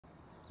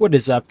What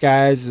is up,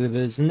 guys? It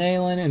is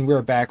Naylan, and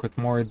we're back with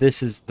more.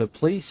 This is the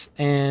police,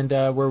 and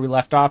where we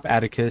left off,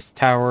 Atticus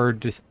Tower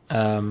just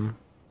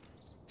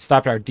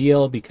stopped our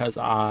deal because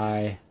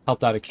I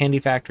helped out a candy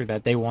factory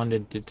that they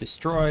wanted to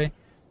destroy.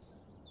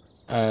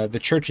 The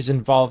church is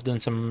involved in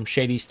some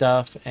shady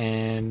stuff,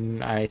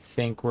 and I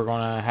think we're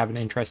going to have an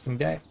interesting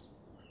day.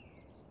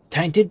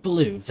 Tainted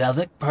blue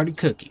velvet party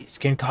cookies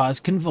can cause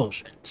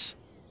convulsions.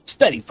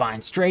 Study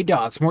finds stray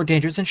dogs more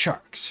dangerous than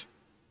sharks.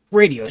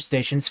 Radio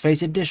stations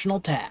face additional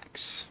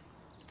tax.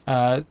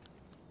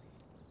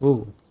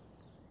 Ooh.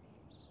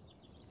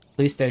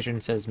 Police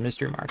station says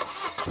mystery mark.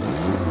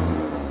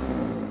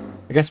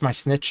 I guess my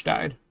snitch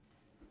died.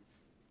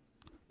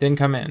 Didn't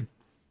come in.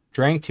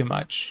 Drank too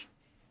much.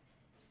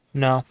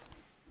 No.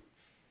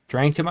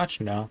 Drank too much?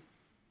 No.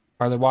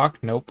 Farther walk?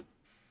 Nope.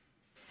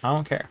 I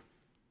don't care.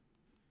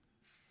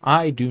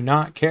 I do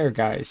not care,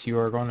 guys. You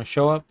are going to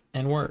show up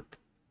and work.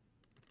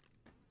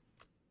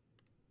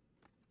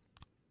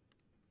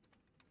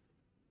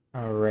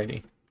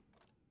 Alrighty.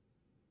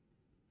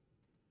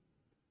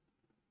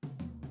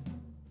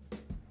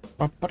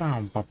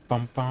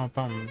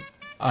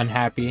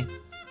 Unhappy.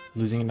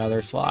 Losing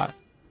another slot.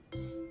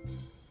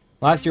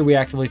 Last year we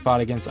actively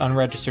fought against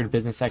unregistered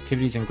business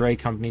activities and gray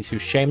companies who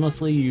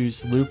shamelessly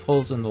use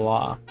loopholes in the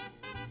law.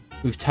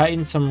 We've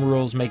tightened some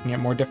rules, making it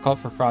more difficult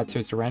for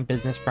fraudsters to rent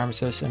business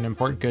premises and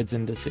import goods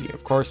into the city.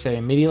 Of course, they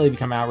immediately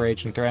become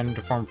outraged and threaten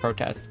to form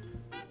protest.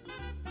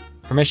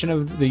 Permission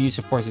of the use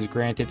of force is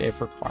granted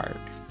if required.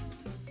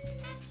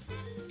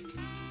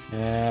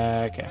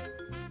 Okay.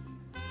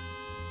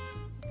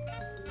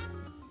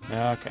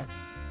 Okay.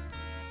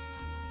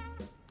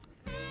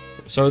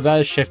 So that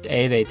is shift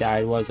A they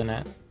died, wasn't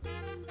it?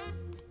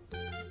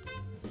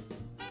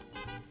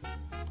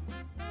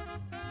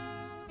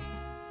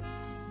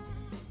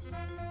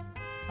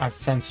 I've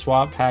sent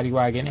SWAT, paddy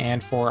wagon,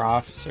 and 4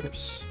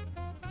 officers.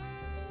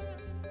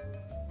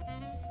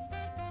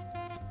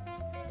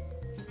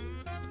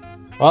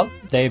 Well,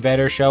 they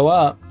better show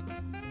up.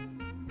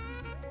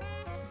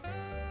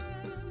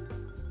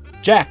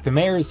 Jack, the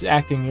mayor is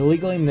acting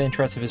illegally in the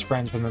interest of his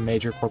friends from the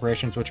major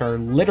corporations, which are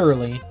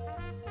literally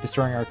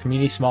destroying our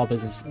community small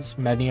businesses.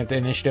 Many of the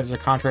initiatives are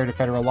contrary to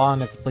federal law,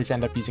 and if the police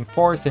end up using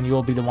force, then you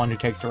will be the one who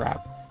takes the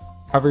rap.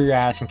 Cover your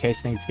ass in case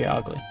things get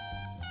ugly.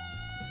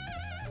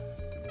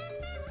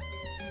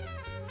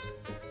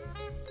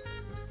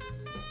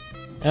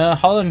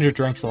 Hollander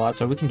drinks a lot,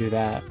 so we can do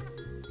that.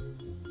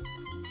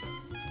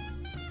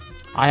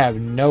 I have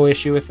no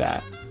issue with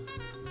that.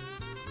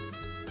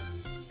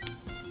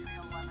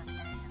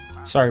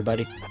 Sorry,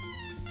 buddy.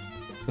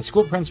 The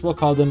school principal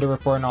called in to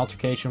report an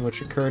altercation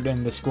which occurred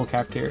in the school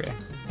cafeteria.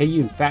 Hey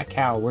you, fat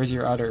cow, where's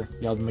your udder?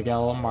 Yelled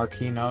Miguel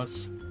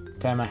Marquinhos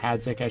to Emma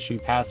Hadzik as she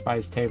passed by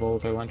his table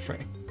with her lunch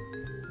tray.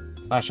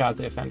 Lash out at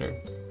the offender.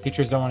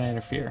 Teachers don't want to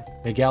interfere.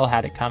 Miguel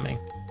had it coming.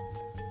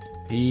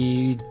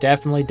 He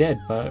definitely did,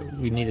 but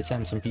we need to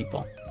send some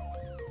people.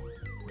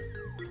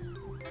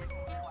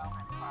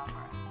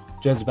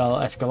 Jezebel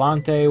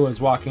Escalante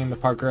was walking in the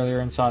park earlier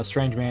and saw a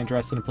strange man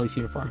dressed in a police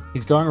uniform.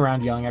 He's going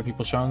around yelling at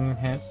people, showing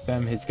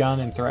them his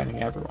gun and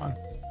threatening everyone.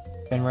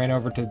 Then ran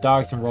over to the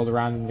dogs and rolled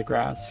around in the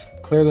grass.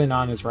 Clearly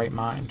not in his right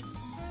mind.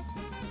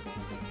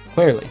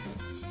 Clearly.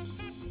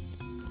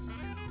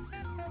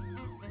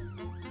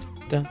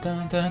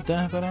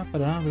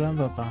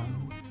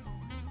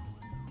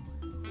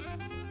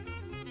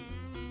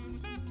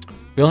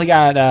 We only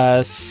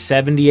got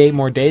 78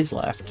 more days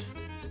left.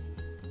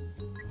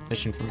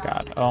 Mission from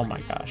God. Oh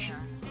my gosh.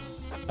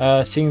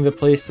 Seeing the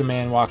police, the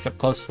man walks up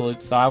close,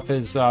 salutes. The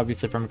outfit is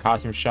obviously from a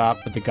costume shop,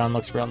 but the gun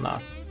looks real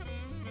enough.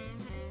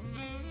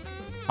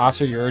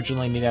 Officer, you're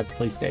urgently needed at the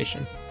police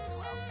station.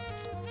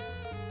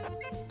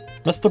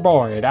 Mr.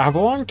 Boyd, I have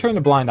long turned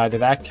a blind eye to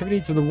the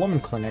activities of the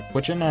Woman Clinic,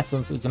 which in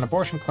essence is an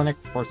abortion clinic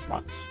for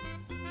sluts.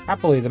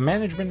 Happily, the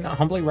management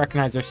humbly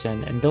recognized their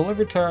sin and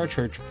delivered to our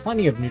church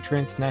plenty of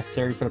nutrients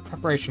necessary for the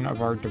preparation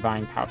of our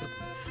divine powder.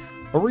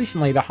 But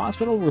recently, the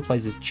hospital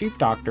replaced its chief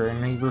doctor,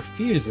 and he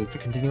refuses to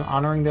continue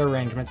honoring the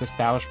arrangements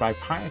established by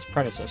pious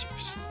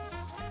predecessors.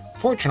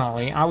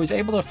 Fortunately, I was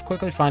able to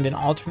quickly find an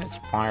alternate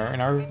supplier,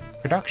 and our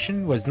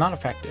production was not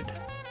affected.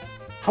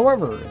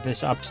 However,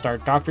 this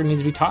upstart doctor needs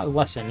to be taught a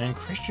lesson in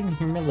Christian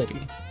humility.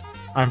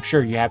 I'm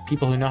sure you have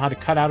people who know how to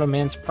cut out a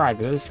man's pride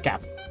with a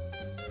scalpel.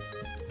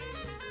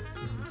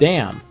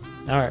 Damn.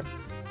 Alright.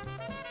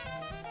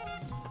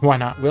 Why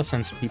not? We'll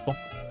send some people.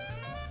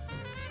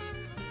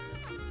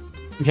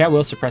 Yeah,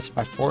 we'll suppress it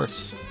by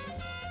force.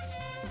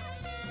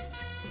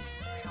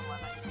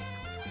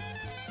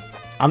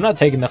 I'm not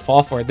taking the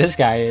fall for it. This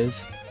guy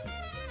is.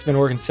 He's been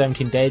working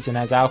 17 days and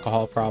has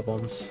alcohol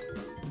problems.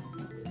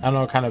 I don't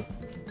know what kind of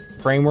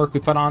framework we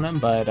put on him,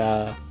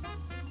 but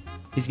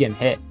he's getting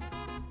hit.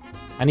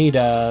 I need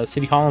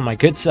City Hall on my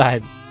good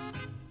side.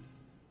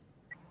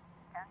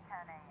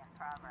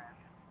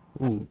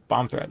 Ooh,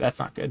 bomb threat. That's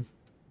not good.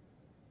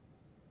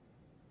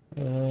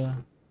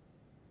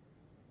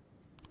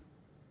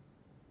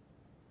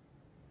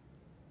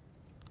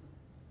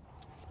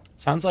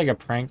 Sounds like a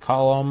prank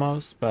call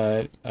almost,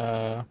 but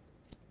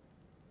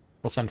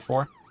We'll send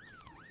 4.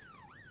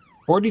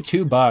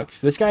 42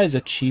 bucks. This guy is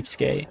a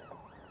cheapskate.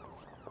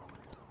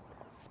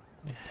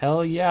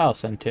 Hell yeah, I'll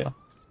send 2.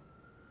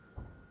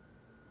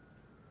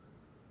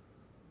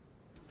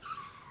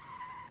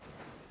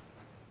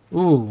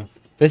 Ooh,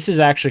 this is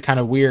actually kind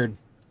of weird.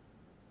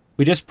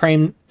 We just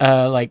framed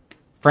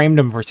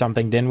him for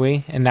something, didn't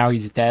we? And now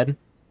he's dead.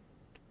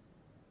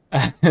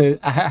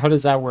 How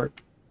does that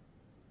work?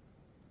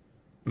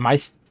 Am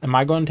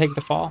I going to take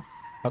the fall?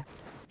 Oh,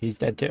 he's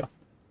dead too.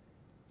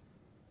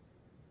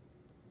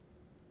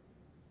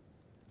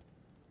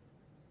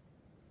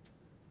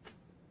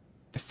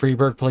 The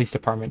Freeburg Police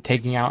Department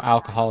taking out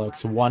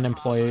alcoholics, one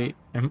employee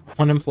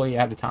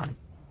at a time.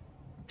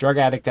 Drug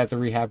addict at the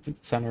rehab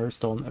center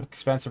stole an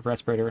expensive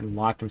respirator and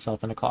locked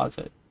himself in a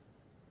closet.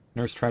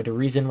 Nurse tried to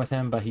reason with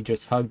him, but he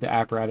just hugged the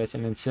apparatus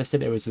and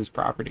insisted it was his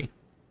property.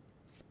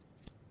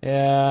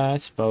 Yeah, I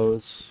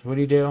suppose. What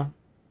do you do?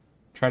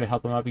 Try to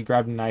help him up. He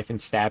grabbed a knife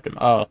and stabbed him.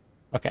 Oh,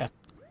 okay.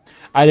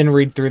 I didn't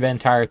read through the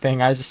entire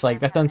thing. I was just like,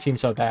 that doesn't seem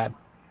so bad.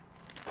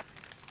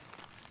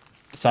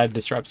 Decided to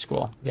disrupt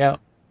school. Yeah.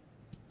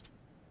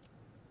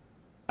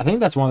 I think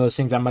that's one of those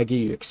things that might get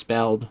you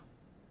expelled.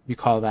 You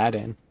call that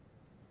in.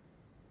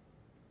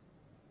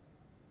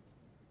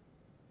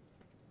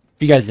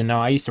 If you guys didn't know,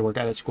 I used to work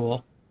at a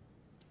school.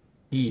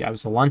 I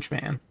was a lunch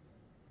man.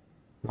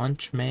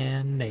 Lunch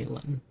man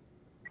nailing.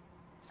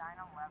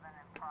 911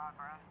 in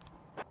progress.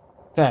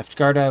 Theft.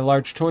 Guard at a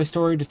large toy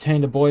store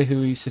detained a boy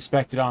who he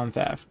suspected on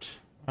theft.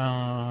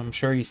 I'm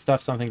sure he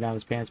stuffed something down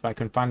his pants, but I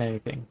couldn't find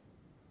anything.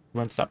 He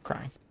wouldn't stop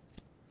crying.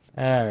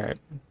 Alright.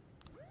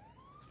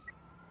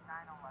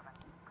 911.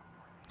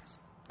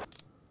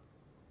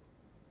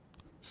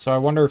 So I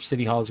wonder if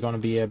City Hall is going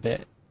to be a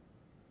bit,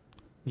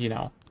 you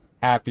know,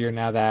 happier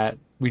now that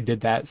we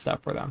did that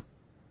stuff for them.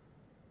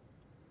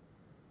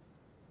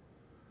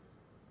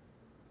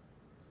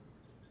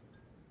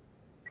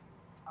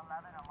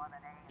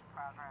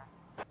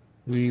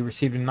 We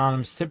received an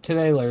anonymous tip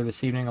today. Later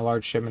this evening, a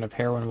large shipment of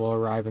heroin will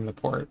arrive in the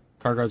port.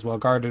 Cargo is well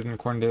guarded, and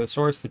according to the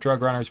source, the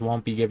drug runners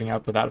won't be giving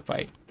up without a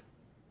fight.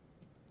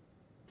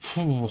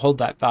 Hold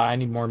that thought. I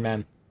need more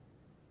men.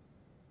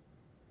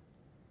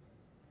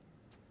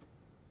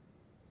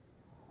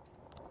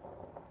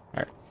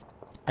 Alright.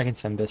 I can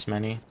send this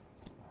many.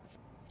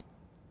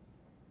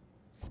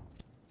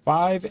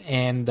 5,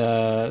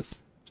 and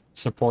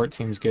support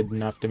seems good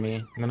enough to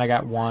me. And then I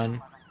got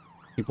 1.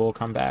 People will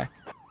come back.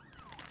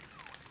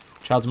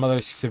 Child's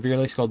mother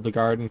severely scolded the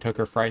guard and took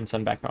her frightened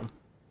son back home.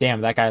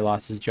 Damn, that guy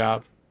lost his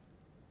job.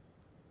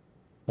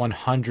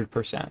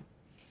 100%.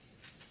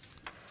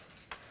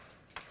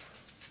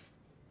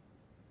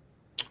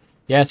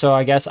 Yeah, so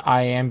I guess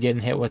I am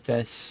getting hit with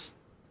this.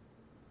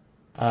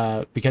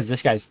 Because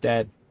this guy's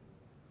dead.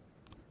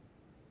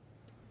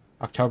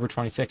 October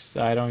 26th.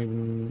 I don't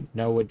even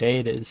know what day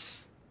it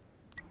is.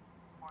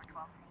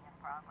 412 in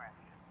progress.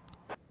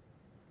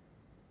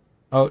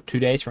 Oh, 2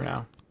 days from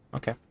now.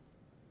 Okay.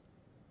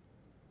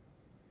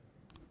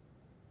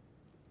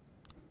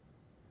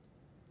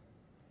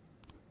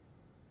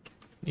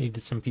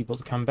 Needed some people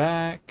to come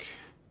back.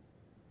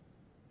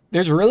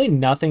 There's really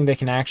nothing they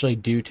can actually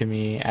do to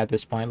me at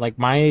this point. Like,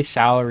 my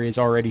salary is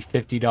already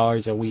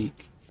 $50 a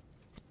week.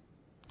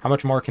 How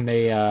much more can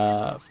they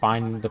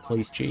fine the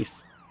police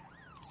chief?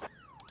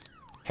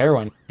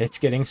 Heroin. It's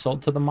getting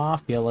sold to the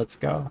mafia. Let's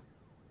go.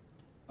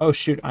 Oh,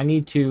 shoot. I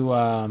need to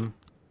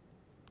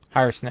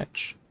hire a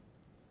snitch.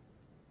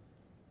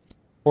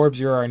 Forbes,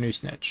 you're our new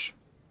snitch.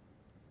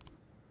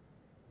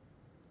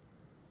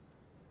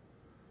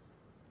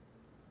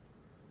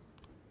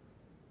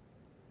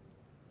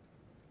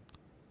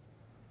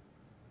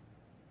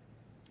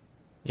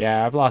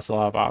 Yeah, I've lost a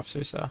lot of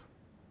officers, so.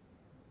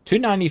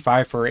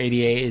 295 for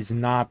 88 is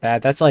not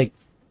bad. That's like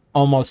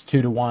almost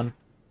 2 to 1.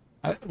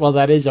 Well,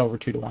 that is over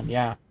 2 to 1,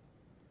 yeah.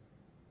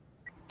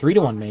 3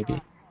 to 1,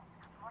 maybe.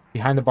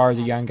 Behind the bar is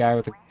a young guy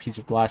with a piece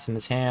of glass in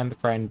his hand. The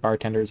frightened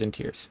bartender is in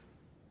tears.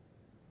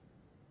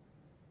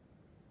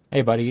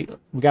 Hey, buddy,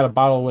 we got a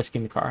bottle of whiskey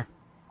in the car.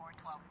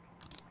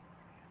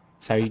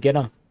 That's how you get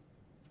them.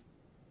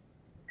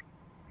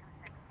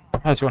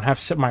 I just want to have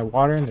a sip of my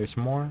water, and there's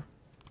more.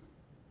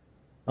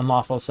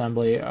 Unlawful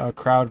assembly. A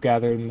crowd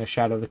gathered in the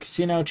shadow of the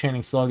casino,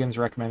 chanting slogans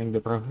recommending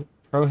the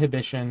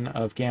prohibition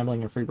of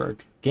gambling in Freeburg.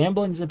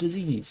 Gambling's a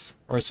disease,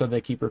 or so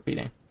they keep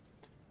repeating.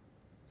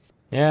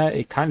 Yeah,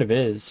 it kind of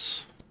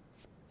is.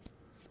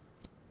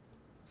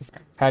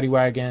 Paddy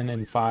wagon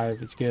and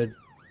 5 is good.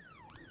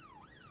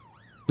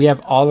 We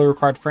have all the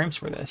required frames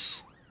for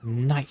this.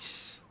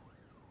 Nice.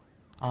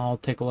 I'll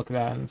take a look at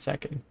that in a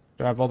second.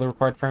 Do I have all the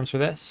required frames for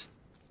this?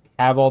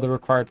 Have all the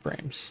required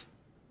frames.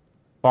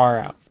 Far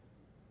out.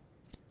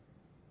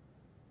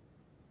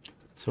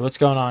 So what's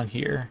going on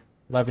here?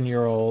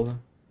 11-year-old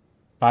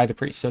by the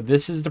priest. So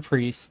this is the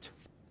priest.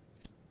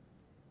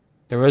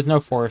 There was no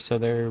force, so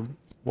there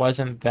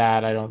wasn't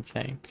that, I don't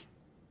think.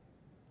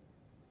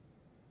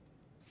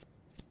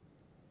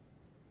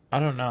 I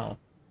don't know.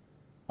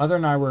 Mother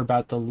and I were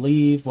about to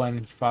leave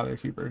when Father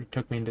Huber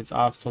took me into his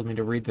office, told me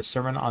to read the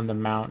Sermon on the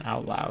Mount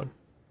out loud.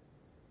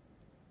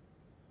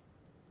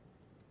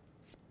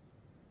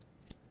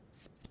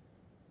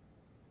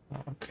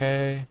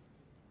 Okay.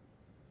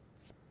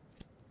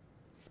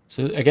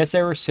 So I guess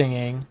they were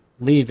singing,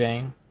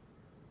 leaving,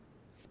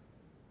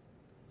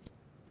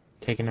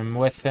 taking him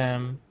with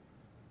him,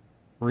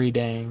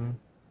 reading.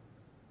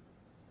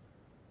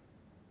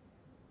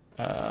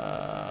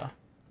 I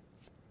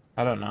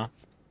don't know.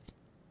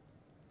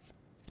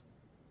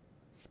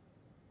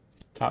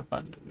 Top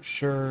button of the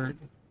shirt.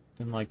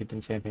 Didn't like it,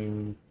 didn't say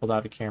anything. Pulled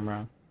out the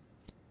camera.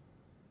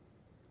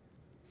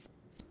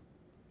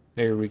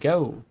 There we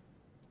go.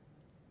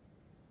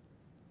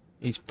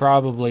 He's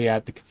probably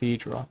at the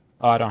cathedral.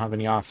 Oh, I don't have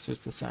any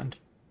officers to send.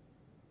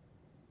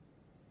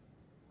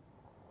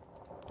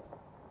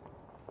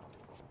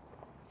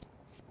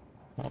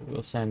 Well,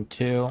 we'll send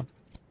 2.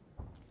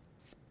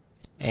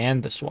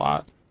 And the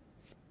SWAT.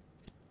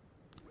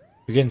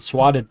 You're getting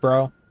swatted,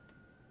 bro.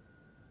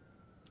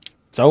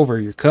 It's over.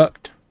 You're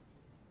cooked.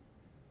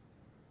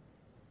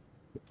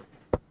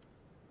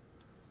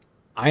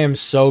 I am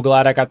so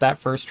glad I got that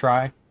first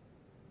try.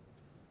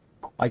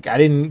 Like, I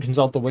didn't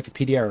consult the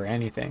Wikipedia or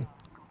anything.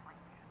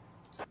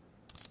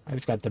 I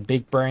just got the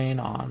big brain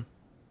on.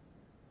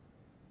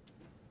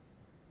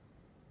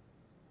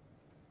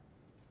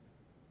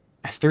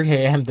 At 3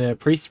 a.m., the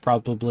priest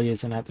probably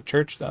isn't at the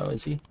church, though,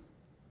 is he?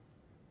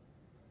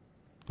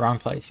 Wrong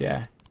place,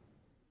 yeah.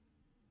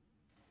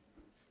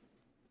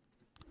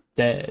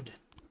 Dead.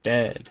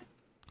 Dead.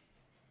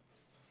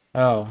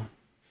 Oh,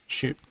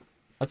 shoot.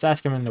 Let's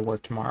ask him into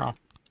work tomorrow.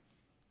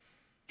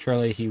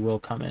 Surely he will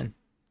come in.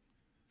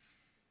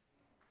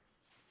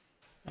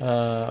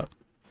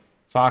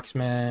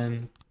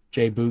 Foxman,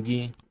 J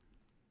Boogie,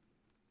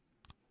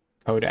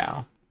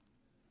 Kodow.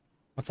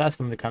 Let's ask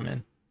him to come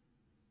in.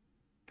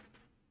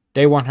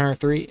 Day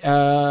 103.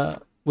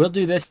 We'll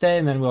do this day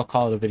and then we'll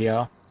call it a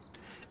video.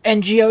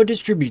 NGO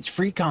distributes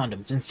free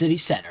condoms in city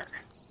center.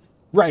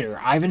 Writer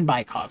Ivan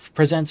Bykov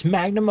presents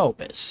magnum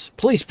opus.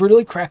 Police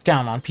brutally crack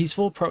down on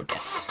peaceful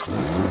protest.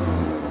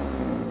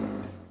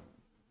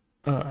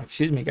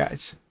 Excuse me,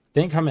 guys.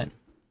 Didn't come in.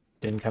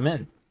 Didn't come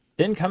in.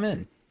 Didn't come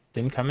in.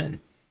 Didn't come in.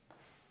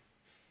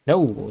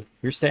 No,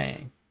 you're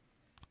staying.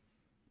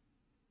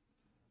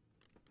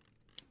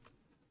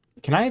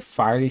 Can I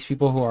fire these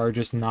people who are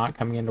just not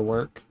coming into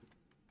work?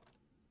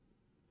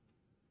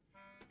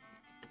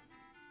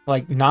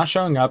 Like, not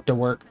showing up to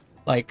work,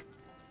 like...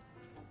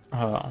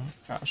 Oh,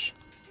 gosh.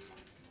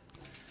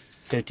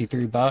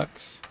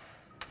 $53.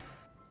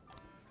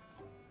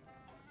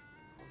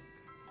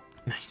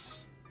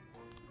 Nice.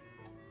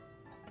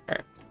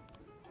 Alright.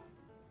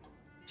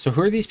 So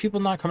who are these people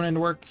not coming into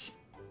work?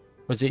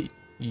 Was it...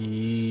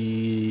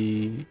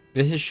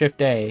 This is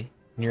shift A,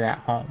 and you're at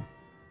home.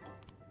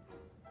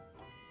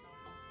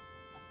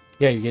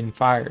 Yeah, you're getting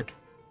fired.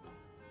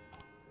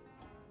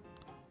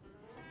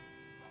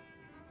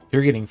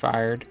 You're getting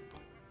fired.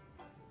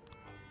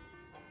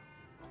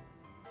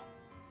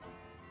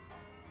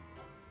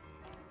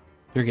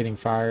 You're getting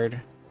fired.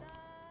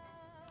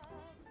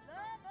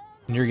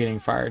 And you're getting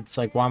fired. It's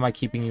like, why am I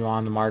keeping you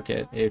on the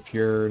market if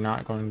you're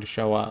not going to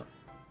show up?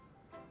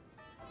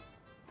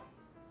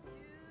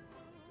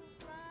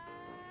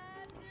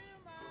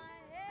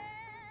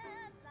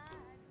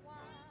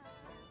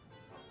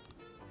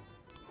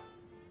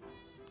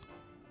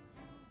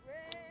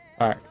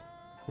 Alright.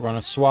 We're on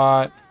a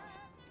SWAT.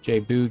 J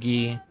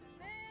Boogie.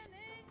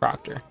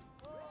 Proctor.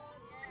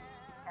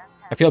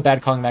 I feel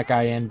bad calling that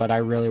guy in, but I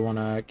really want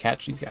to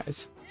catch these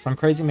guys. Some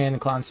crazy man in a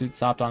clown suit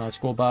stopped on a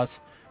school bus.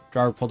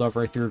 Driver pulled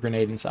over, threw a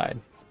grenade inside.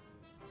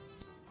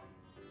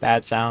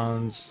 That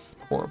sounds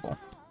horrible.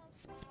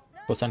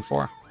 We'll send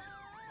 4.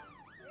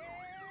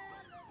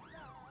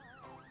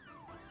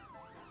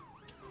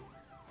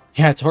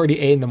 Yeah, it's already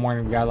 8 in the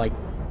morning. We got like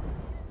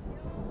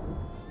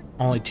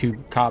only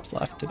 2 cops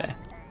left today.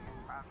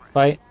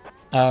 Fight.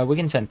 We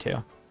can send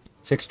 2.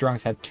 6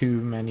 drunks had too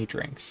many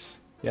drinks.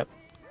 Yep.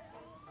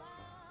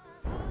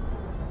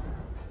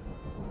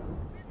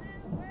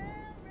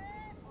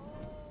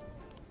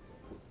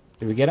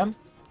 Did we get him?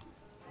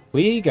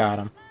 We got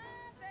him.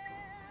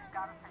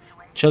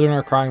 Children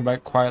are crying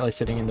but quietly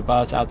sitting in the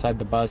bus. Outside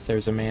the bus,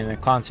 there's a man in a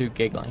clown suit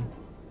giggling.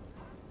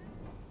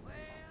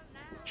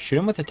 Shoot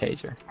him with a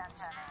taser.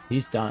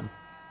 He's done.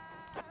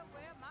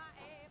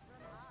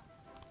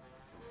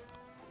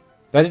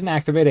 That didn't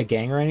activate a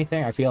gang or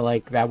anything. I feel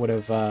like that would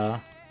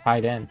have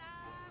tied in.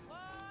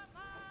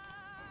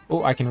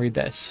 Oh, I can read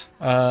this.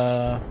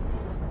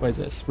 What is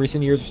this?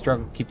 Recent years of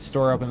struggle to keep the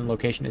store open. The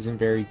location isn't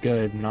very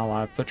good. Not a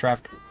lot of foot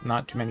traffic.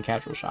 Not too many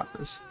casual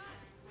shoppers.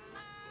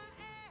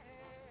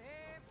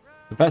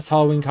 The best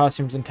Halloween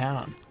costumes in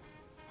town.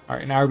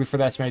 Alright, an hour before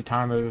the estimated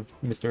time of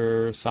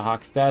Mr.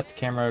 Sahak's death, the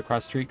camera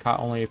across the street caught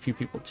only a few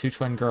people. 2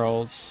 twin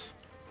girls.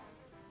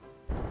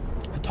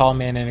 A tall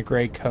man in a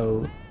gray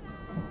coat.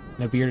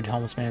 And a bearded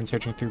homeless man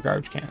searching through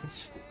garbage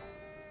cans.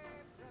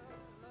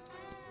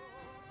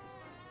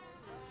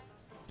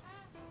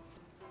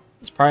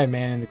 It's probably a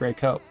man in the gray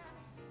coat.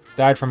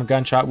 Died from a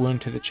gunshot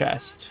wound to the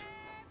chest.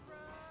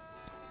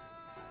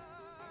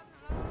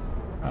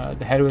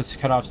 The head was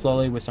cut off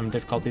slowly with some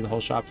difficulty. The whole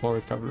shop floor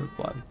was covered with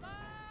blood.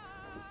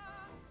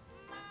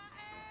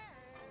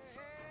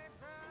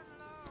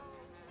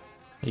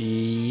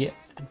 Yeah.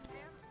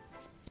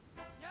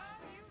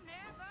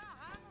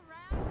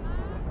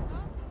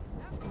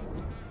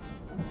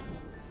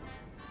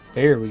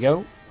 There we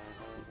go.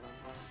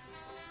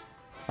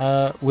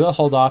 We'll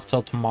hold off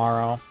till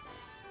tomorrow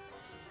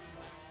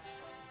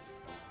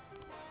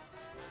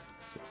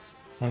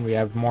when we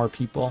have more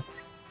people.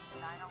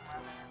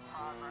 911 in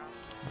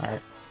progress.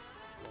 Alright.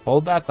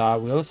 Hold that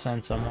thought. We'll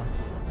send someone.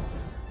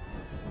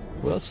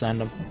 We'll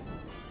send them.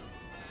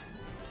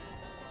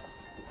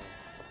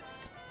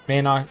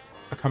 Man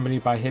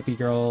accompanied by hippie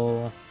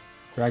girl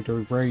dragged a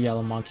very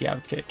yellow monkey out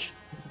of the cage.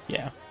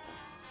 Yeah.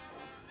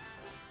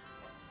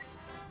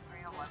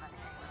 311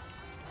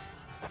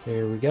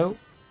 There we go.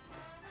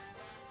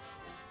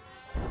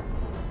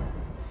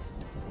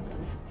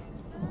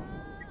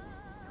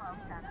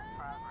 1210 in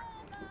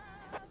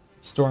progress.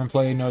 Store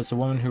employee noticed a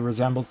woman who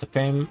resembles the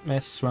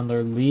famous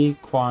swindler Lee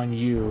Kuan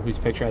Yew, whose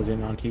picture has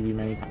been on TV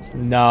many times.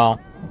 No.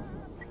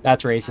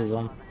 That's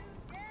racism.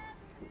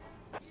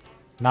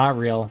 Not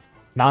real.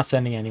 Not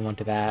sending anyone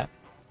to that.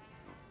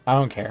 I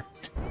don't care.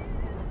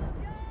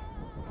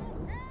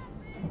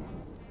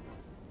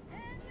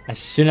 As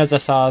soon as I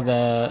saw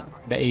the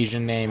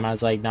Asian name, I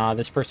was like, nah,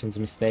 this person's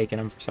mistaken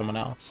him for someone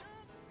else.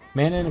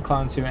 Man in a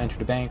clown suit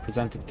entered a bank,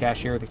 presented the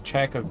cashier with a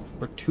check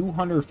for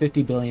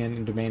 $250 billion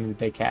and demanded that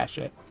they cash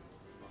it.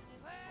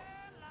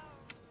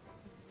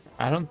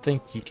 I don't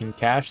think you can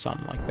cash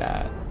something like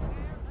that.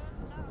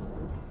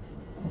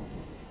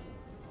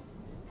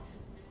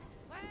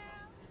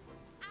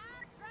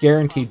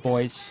 Guaranteed,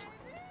 boys.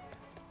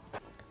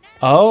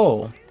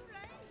 Oh.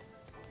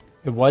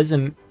 It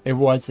wasn't. It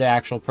was the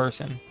actual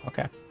person.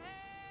 Okay.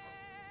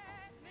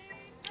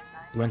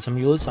 You win some,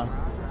 you lose some.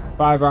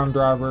 5 armed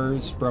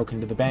robbers broke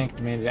into the bank,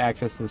 demanded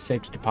access to the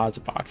safety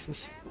deposit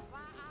boxes.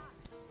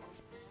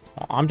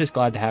 Well, I'm just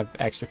glad to have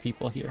extra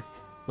people here.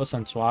 We'll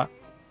send SWAT.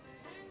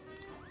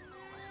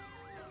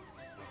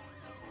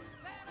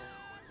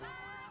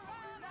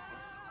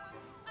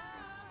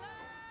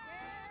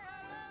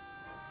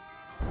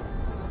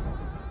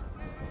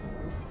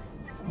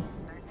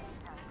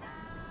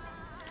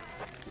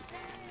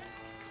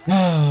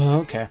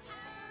 Okay.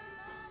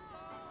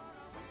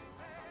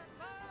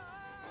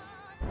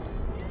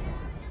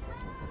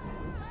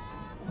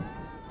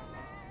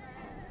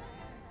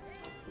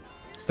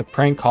 The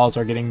prank calls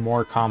are getting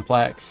more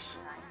complex.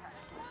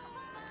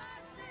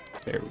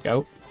 There we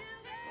go.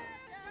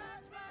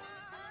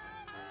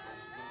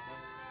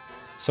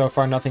 So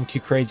far, nothing too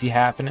crazy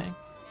happening.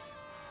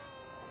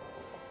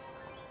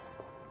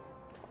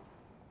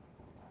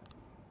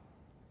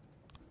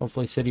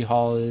 Hopefully City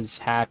Hall is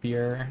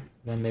happier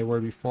than they were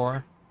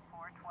before.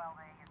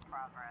 412A in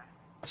progress.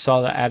 I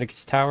saw the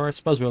Atticus Tower. I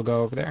suppose we'll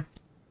go over there.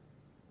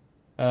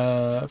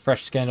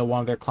 Fresh scandal. One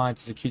of their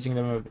clients is accusing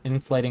them of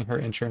inflating her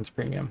insurance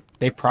premium.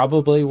 They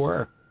probably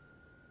were.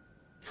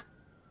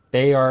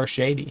 They are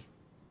shady.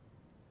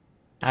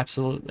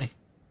 Absolutely.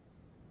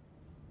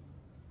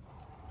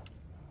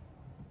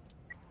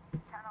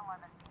 1011B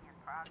in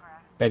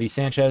progress. Betty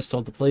Sanchez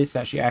told the police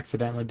that she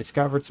accidentally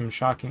discovered some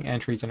shocking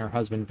entries in her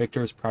husband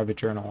Victor's private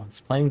journal. He's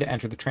planning to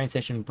enter the train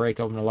station and break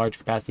open a large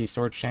capacity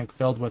storage tank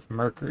filled with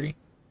mercury.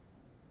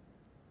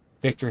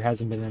 Victor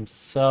hasn't been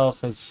himself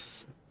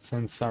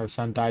since our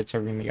son died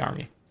serving in the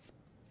army.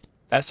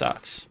 That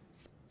sucks.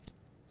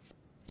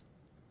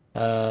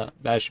 That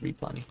should be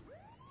plenty.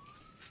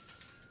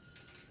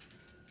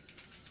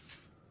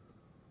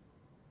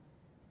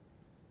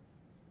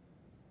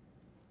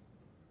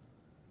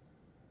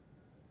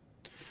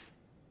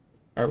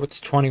 Alright,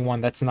 what's 21?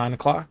 That's 9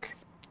 o'clock.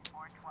 412A.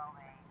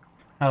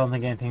 I don't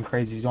think anything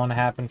crazy is going to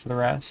happen for the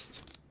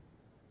rest.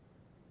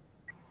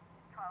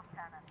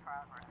 1210 in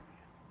progress.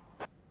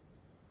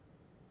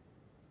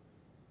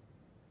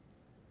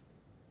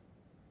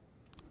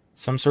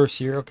 Some sort of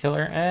serial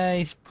killer?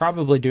 He's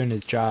probably doing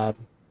his job.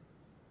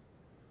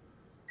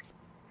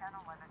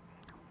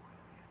 1011B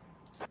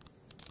complete.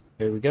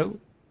 Here we go.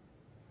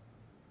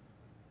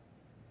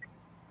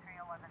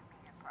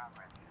 311B in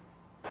progress.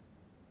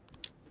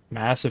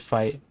 Massive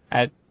fight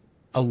at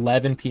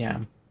 11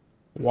 p.m.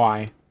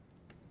 Why?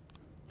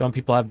 Don't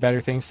people have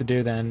better things to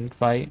do than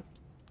fight?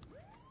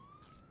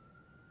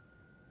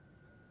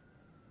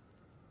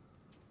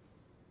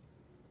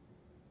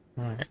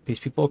 Alright, these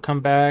people will come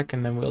back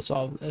and then we'll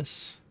solve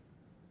this.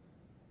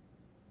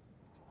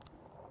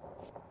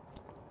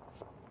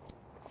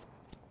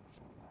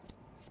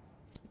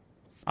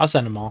 I'll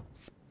send them all.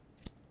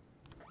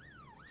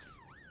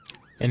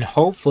 And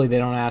hopefully they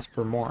don't ask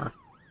for more.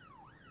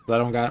 I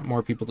don't got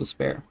more people to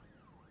spare.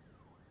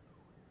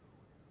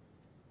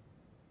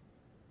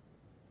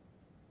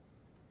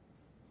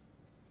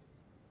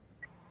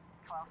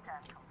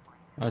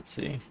 Let's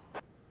see.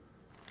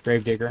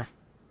 Gravedigger.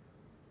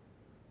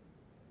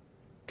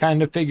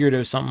 Kind of figured it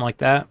was something like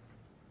that.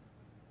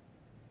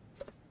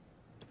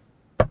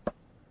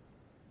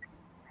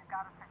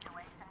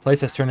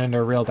 Place has turned into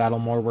a real battle.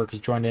 More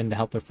workers joined in to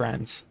help their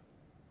friends.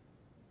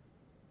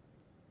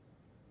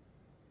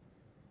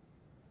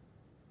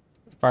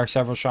 Fire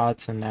several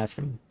shots and ask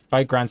him to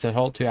Fight grunts that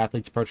halt. Two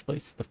athletes approach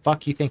police. The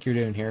fuck you think you're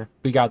doing here?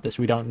 We got this.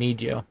 We don't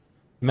need you.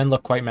 The men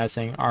look quite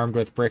menacing, armed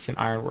with bricks and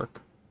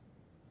ironwork.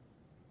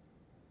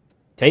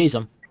 Tase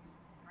them.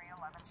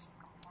 311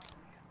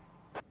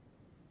 complete.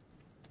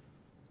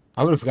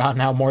 I would have gotten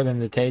out more than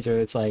the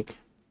taser. It's like,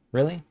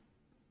 really?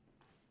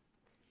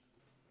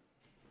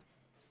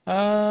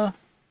 Let's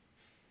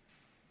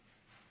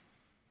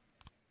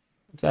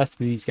ask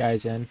these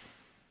guys in.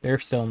 They're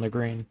still in the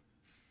green.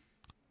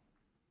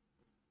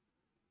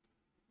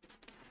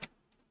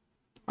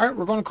 Alright,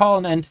 we're going to call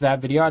an end to that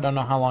video. I don't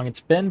know how long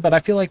it's been, but I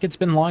feel like it's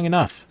been long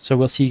enough. So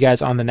we'll see you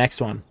guys on the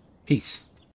next one. Peace.